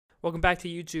Welcome back to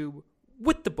YouTube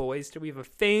with the boys. Today we have a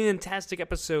fantastic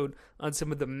episode on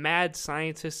some of the mad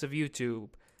scientists of YouTube.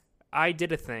 I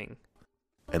did a thing.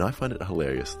 And I find it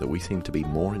hilarious that we seem to be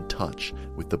more in touch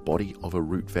with the body of a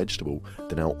root vegetable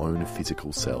than our own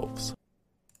physical selves.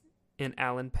 And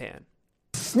Alan Pan.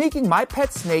 Sneaking my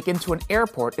pet snake into an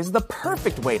airport is the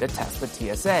perfect way to test the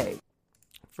TSA.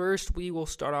 First, we will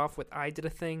start off with I Did a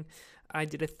Thing. I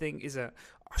Did a Thing is a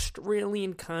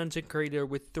Australian content creator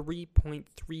with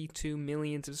 3.32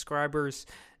 million subscribers,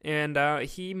 and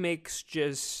he makes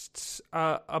just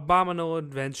abominable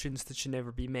inventions that should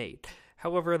never be made.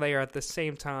 However, they are at the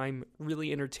same time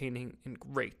really entertaining and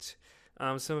great.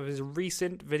 Some of his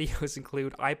recent videos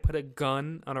include I Put a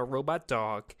Gun on a Robot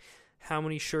Dog, How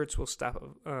Many Shirts Will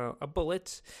Stop a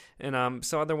Bullet, and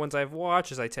some other ones I've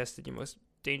watched as I tested your most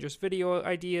dangerous video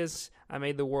ideas, I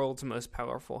made the world's most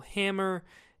powerful hammer,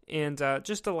 and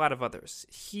just a lot of others.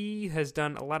 He has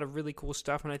done a lot of really cool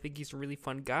stuff, and I think he's a really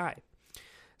fun guy.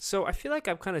 So I feel like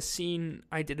I've kind of seen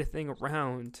I Did a Thing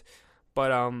around,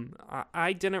 but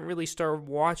I didn't really start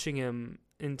watching him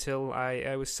until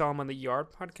I saw him on the Yard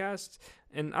podcast.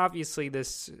 And obviously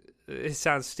it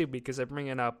sounds stupid because I bring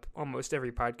it up almost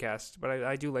every podcast, but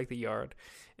I do like the Yard.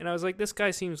 And I was like, this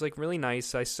guy seems like really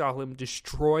nice. I saw him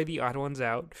destroy the Odd Ones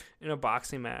Out in a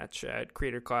boxing match at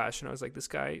Creator Clash, and I was like, this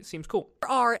guy seems cool. There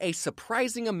are a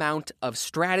surprising amount of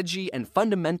strategy and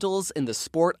fundamentals in the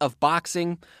sport of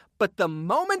boxing, but the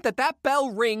moment that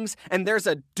bell rings and there's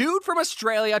a dude from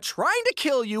Australia trying to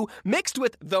kill you mixed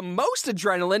with the most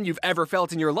adrenaline you've ever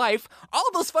felt in your life, all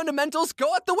of those fundamentals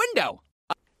go out the window.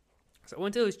 So I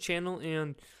went to his channel,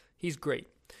 and he's great.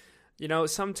 You know,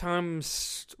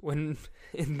 sometimes when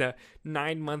in the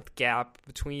 9-month gap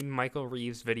between Michael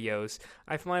Reeves' videos,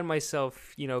 I find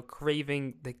myself,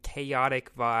 craving the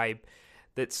chaotic vibe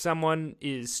that someone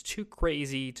is too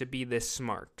crazy to be this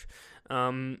smart.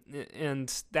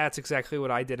 And that's exactly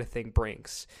what I Did a Thing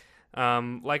brings.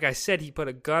 Like I said, he put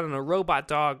a gun on a robot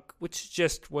dog, which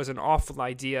just was an awful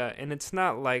idea, and it's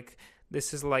not like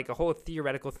this is like a whole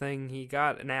theoretical thing. He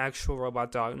got an actual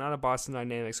robot dog, not a Boston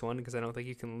Dynamics one, because I don't think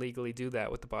you can legally do that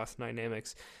with the Boston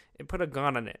Dynamics, and put a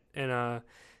gun on it. And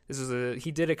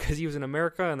he did it because he was in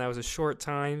America, and that was a short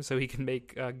time, so he can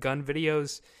make gun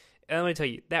videos. And let me tell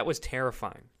you, that was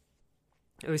terrifying.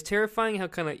 It was terrifying how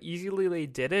kind of easily they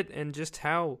did it, and just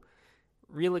how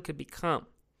real it could become.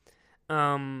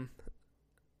 I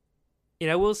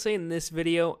will say in this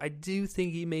video, I do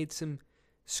think he made some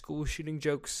school shooting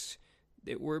jokes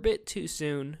that were a bit too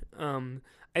soon.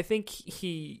 I think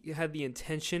he had the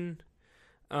intention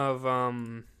of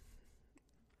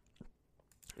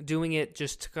doing it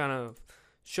just to kind of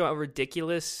show how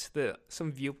ridiculous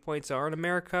some viewpoints are in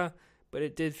America, but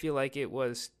it did feel like it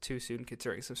was too soon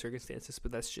considering some circumstances,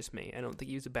 but that's just me. I don't think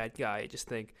he was a bad guy. I just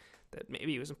think that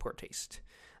maybe he was in poor taste.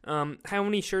 How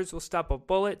Many Shirts Will Stop a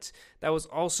Bullet? That was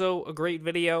also a great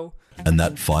video. And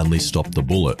that finally stopped the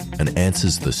bullet and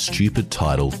answers the stupid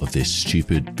title of this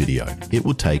stupid video. It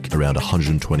would take around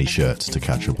 120 shirts to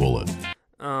catch a bullet.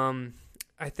 I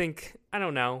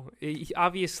don't know.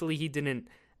 Obviously, he didn't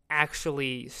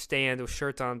actually stand with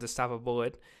shirts on to stop a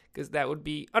bullet, because that would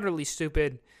be utterly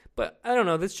stupid. But I don't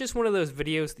know. That's just one of those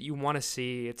videos that you want to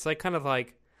see. It's like kind of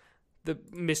like the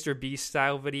Mr. Beast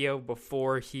style video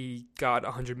before he got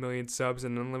 100 million subs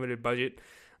and an unlimited budget.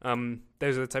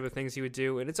 Those are the type of things he would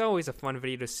do, and it's always a fun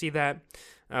video to see that.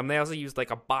 They also used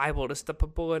like a Bible to stop a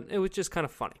bullet. It was just kind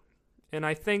of funny. And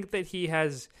I think that he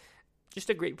has just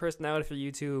a great personality for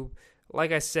YouTube.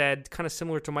 Like I said, kind of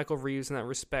similar to Michael Reeves in that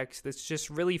respect. That's just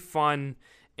really fun,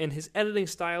 and his editing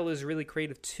style is really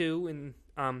creative too. And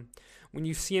when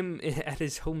you see him at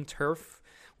his home turf,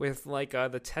 with like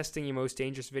the Testing Your Most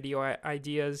Dangerous Video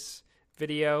Ideas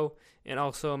video, and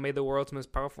also Made the World's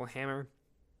Most Powerful Hammer.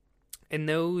 In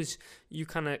those, you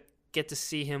kind of get to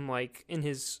see him like in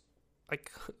his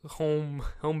like home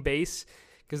base,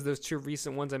 because those two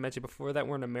recent ones I mentioned before that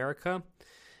were in America.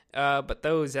 But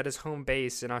those at his home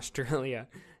base in Australia,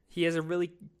 he has a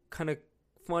really kind of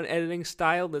fun editing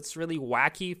style that's really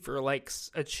wacky for like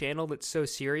a channel that's so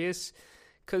serious.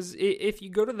 Because if you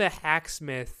go to the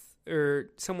Hacksmith or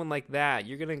someone like that,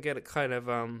 you're gonna get a kind of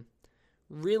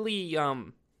really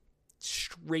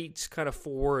straight kind of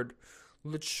forward,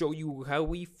 let's show you how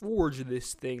we forge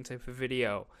this thing type of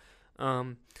video.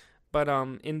 But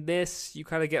in this, you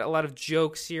kind of get a lot of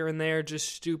jokes here and there, just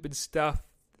stupid stuff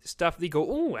that you go,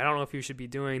 oh, I don't know if you should be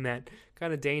doing that.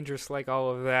 Kind of dangerous, like all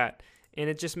of that. And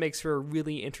it just makes for a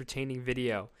really entertaining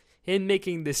video. Him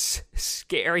making this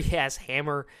scary-ass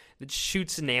hammer that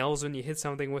shoots nails when you hit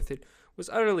something with it was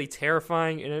utterly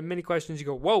terrifying, and in many questions you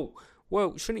go, whoa,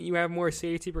 shouldn't you have more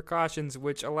safety precautions,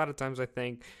 which a lot of times I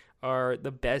think are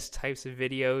the best types of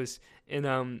videos, and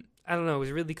I don't know, it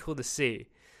was really cool to see.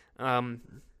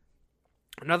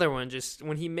 Another one, just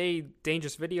when he made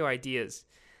Dangerous Video Ideas,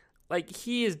 like,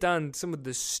 he has done some of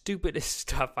the stupidest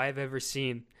stuff I've ever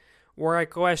seen, where I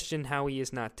question how he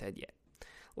is not dead yet.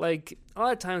 Like, a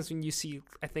lot of times when you see,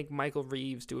 I think, Michael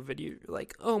Reeves do a video, you're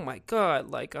like, oh my god,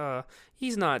 like,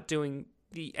 he's not doing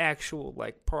the actual,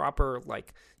 like, proper,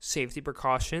 like, safety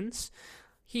precautions.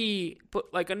 He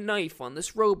put, like, a knife on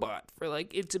this robot for,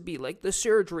 like, it to be, like, the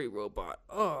surgery robot.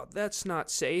 Oh, that's not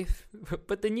safe.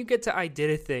 But then you get to I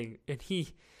Did a Thing, and he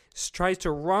tries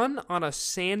to run on a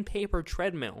sandpaper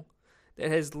treadmill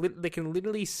that can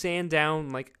literally sand down,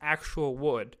 like, actual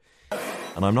wood.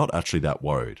 And I'm not actually that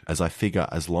worried, as I figure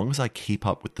as long as I keep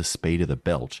up with the speed of the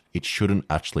belt, it shouldn't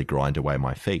actually grind away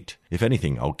my feet. If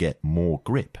anything, I'll get more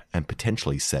grip and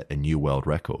potentially set a new world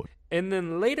record. And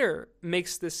then later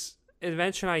makes this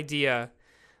invention idea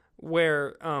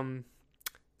where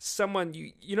someone,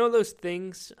 you know those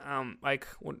things, like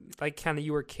when, like, kind of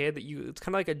you were a kid, that it's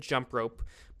kind of like a jump rope,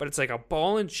 but it's like a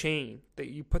ball and chain that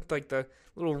you put, like, the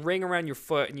little ring around your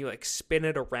foot and you, like, spin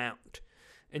it around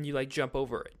and you, like, jump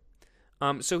over it.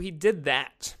 So he did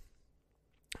that,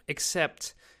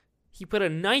 except he put a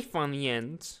knife on the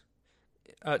end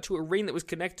to a ring that was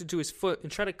connected to his foot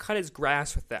and tried to cut his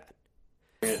grass with that.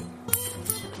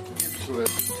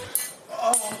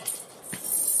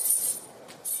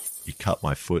 You cut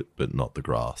my foot, but not the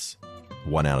grass.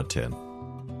 1 out of 10.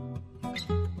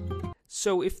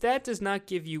 So if that does not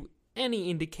give you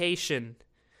any indication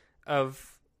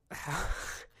of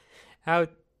how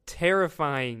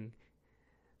terrifying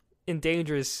and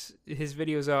dangerous his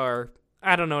videos are,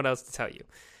 I don't know what else to tell you.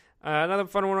 Another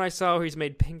fun one I saw, he's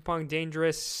made ping pong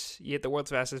dangerous. He hit the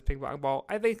world's fastest ping pong ball.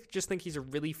 I just think he's a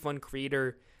really fun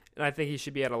creator, and I think he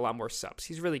should be at a lot more subs.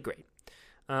 He's really great.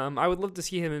 I would love to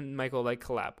see him and Michael, like,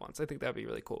 collab once. I think that would be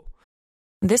really cool.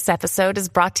 This episode is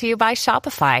brought to you by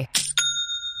Shopify.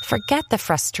 Forget the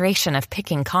frustration of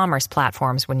picking commerce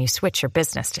platforms when you switch your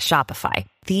business to Shopify,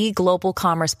 the global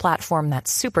commerce platform that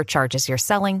supercharges your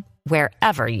selling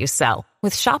wherever you sell.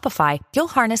 With Shopify, you'll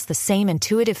harness the same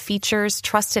intuitive features,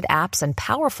 trusted apps, and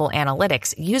powerful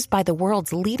analytics used by the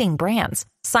world's leading brands.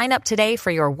 Sign up today for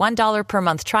your $1 per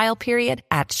month trial period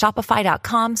at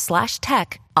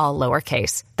shopify.com/tech, all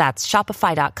lowercase. That's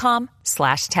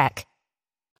shopify.com/tech.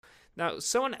 Now,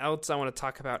 someone else I want to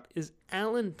talk about is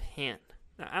Alan Pan.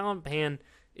 Now, Alan Pan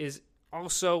is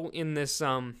also in this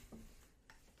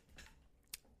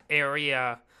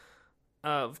area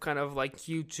of kind of like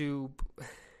YouTube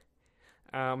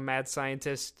mad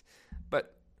scientist.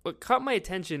 But what caught my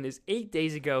attention is 8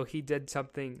 days ago he did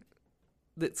something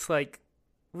that's like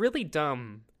really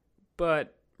dumb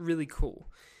but really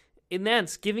cool. And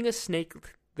that's giving a snake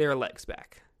their legs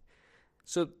back.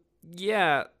 So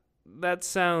yeah, that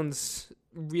sounds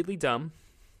really dumb.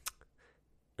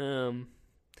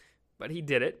 But he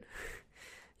did it.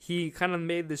 He kind of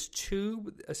made this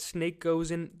tube a snake goes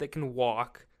in that can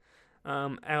walk.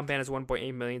 Alan Pan has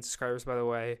 1.8 million subscribers, by the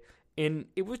way. And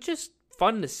it was just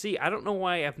fun to see. I don't know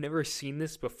why I've never seen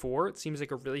this before. It seems like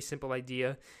a really simple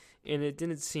idea. And it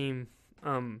didn't seem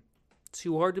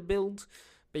too hard to build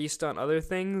based on other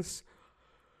things.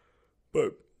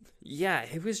 But yeah,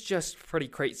 it was just pretty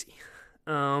crazy.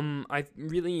 I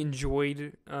really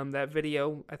enjoyed that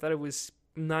video. I thought it was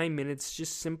 9 minutes,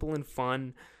 just simple and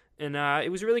fun. And it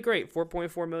was really great.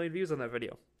 4.4 million views on that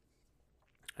video.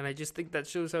 And I just think that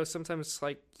shows how sometimes,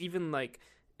 like, even, like,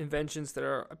 inventions that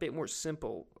are a bit more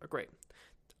simple are great.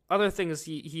 Other things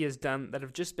he has done that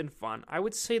have just been fun. I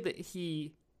would say that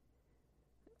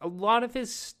a lot of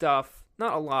his stuff,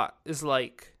 not a lot, is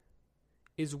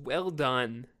well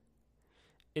done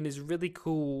and is really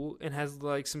cool and has,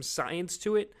 like, some science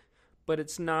to it, but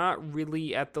it's not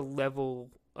really at the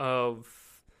level of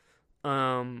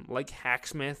like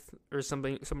Hacksmith or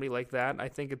somebody like that. I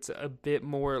think it's a bit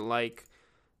more like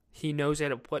he knows how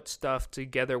to put stuff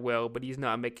together well, but he's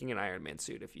not making an Iron Man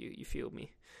suit, if you feel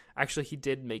me. Actually, he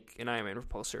did make an Iron Man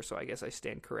repulsor, so I guess I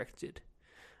stand corrected.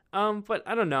 But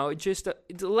I don't know, it's just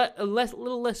it's a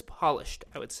little less polished,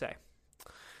 I would say.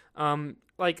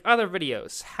 Like other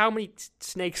videos, how many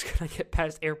snakes can I get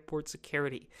past airport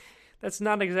security? That's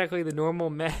not exactly the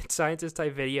normal mad scientist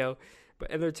type video,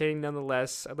 but entertaining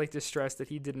nonetheless. I'd like to stress that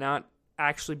he did not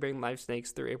actually bring live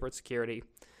snakes through airport security.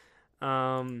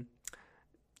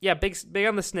 Yeah, big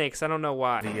on the snakes. I don't know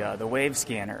why. The wave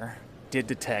scanner did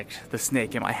detect the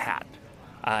snake in my hat.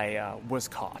 I was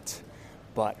caught.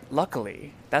 But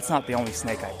luckily, that's not the only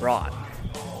snake I brought.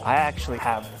 I actually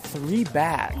have 3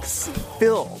 bags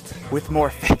filled with more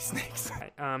fake snakes.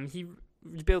 He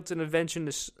built an invention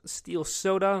to steal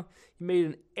soda. He made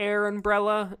an air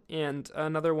umbrella, and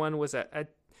another one was a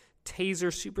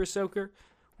taser super soaker,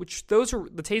 which the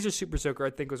taser super soaker I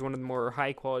think was one of the more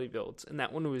high quality builds, and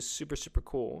that one was super, super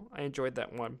cool. I enjoyed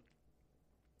that one.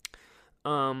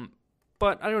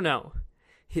 But I don't know.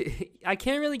 I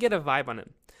can't really get a vibe on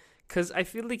him, because I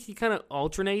feel like he kind of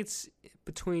alternates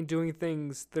between doing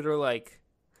things that are like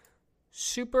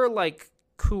super like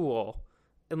cool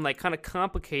and like kind of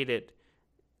complicated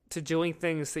to doing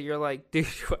things that you're like, dude,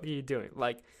 what are you doing?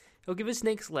 Like, he'll give a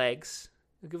snake legs,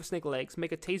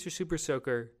 make a taser super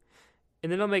soaker,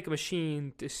 and then he'll make a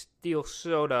machine to steal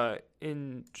soda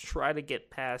and try to get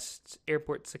past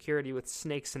airport security with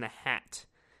snakes in a hat.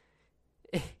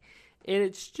 And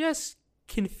it's just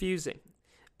confusing.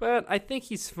 But I think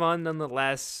he's fun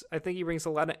nonetheless. I think he brings a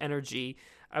lot of energy.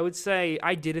 I would say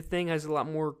I Did a Thing has a lot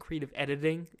more creative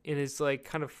editing and is like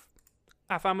kind of,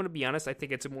 if I'm going to be honest, I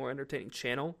think it's a more entertaining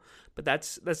channel. But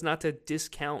that's not to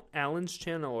discount Alan's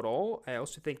channel at all. I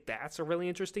also think that's a really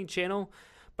interesting channel.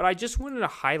 But I just wanted to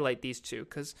highlight these two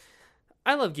because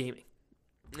I love gaming.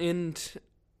 And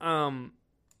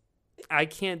I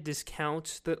can't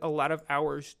discount that a lot of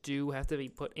hours do have to be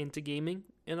put into gaming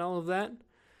and all of that.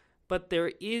 But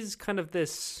there is kind of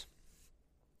this,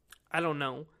 I don't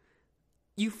know,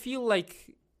 you feel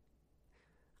like,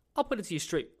 I'll put it to you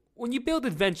straight. When you build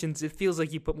inventions, it feels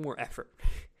like you put more effort.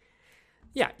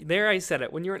 Yeah, there I said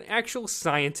it. When you're an actual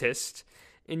scientist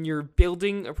and you're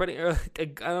building a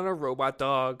gun on a robot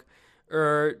dog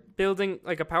or building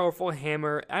like a powerful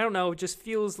hammer, I don't know, it just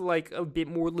feels like a bit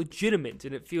more legitimate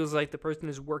and it feels like the person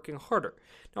is working harder.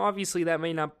 Now, obviously, that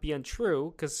may not be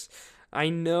untrue because I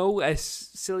know, as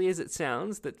silly as it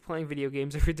sounds, that playing video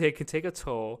games every day can take a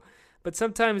toll. But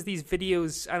sometimes these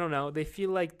videos, I don't know, they feel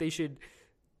like they should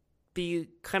be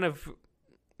kind of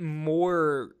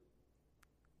more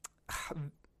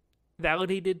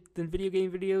validated than video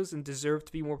game videos and deserve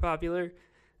to be more popular.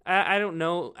 I don't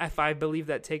know if I believe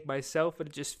that take myself, but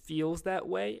it just feels that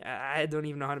way. I don't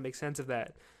even know how to make sense of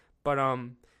that. But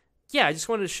yeah, I just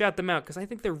wanted to shout them out because I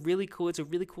think they're really cool. It's a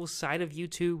really cool side of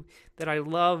YouTube that I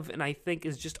love and I think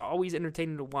is just always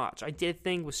entertaining to watch. I Did a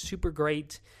Thing was super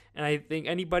great, and I think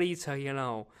anybody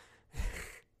to,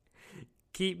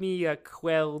 keep me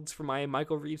quelled from my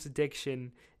Michael Reeves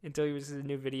addiction until he releases a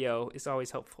new video is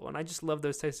always helpful. And I just love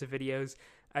those types of videos.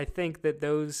 I think that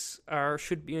those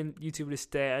should be on YouTube to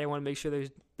stay. I want to make sure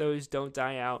those don't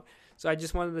die out. So I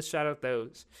just wanted to shout out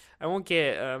those. I won't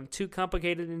get too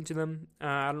complicated into them.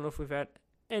 I don't know if we've had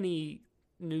any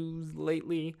news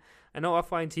lately. I know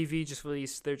Offline TV just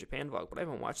released their Japan vlog, but I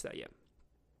haven't watched that yet.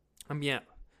 Yeah.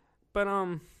 But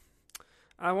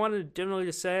I wanted generally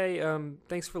to say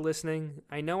thanks for listening.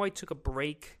 I know I took a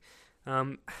break.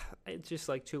 It's just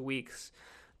like 2 weeks.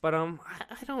 But I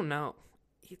don't know.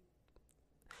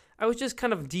 I was just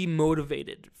kind of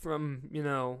demotivated from,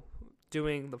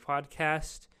 doing the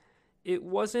podcast. It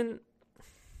wasn't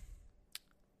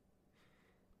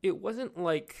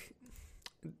like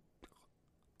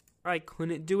I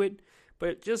couldn't do it, but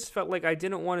it just felt like I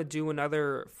didn't want to do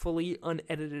another fully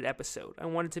unedited episode. I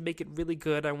wanted to make it really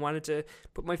good. I wanted to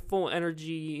put my full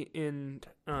energy and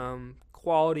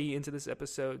quality into this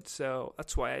episode, so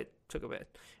that's why I took a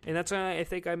bit. And that's why I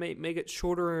think I may make it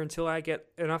shorter until I get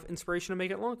enough inspiration to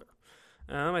make it longer.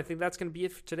 I think that's going to be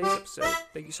it for today's episode.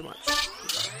 Thank you so much.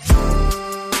 Goodbye.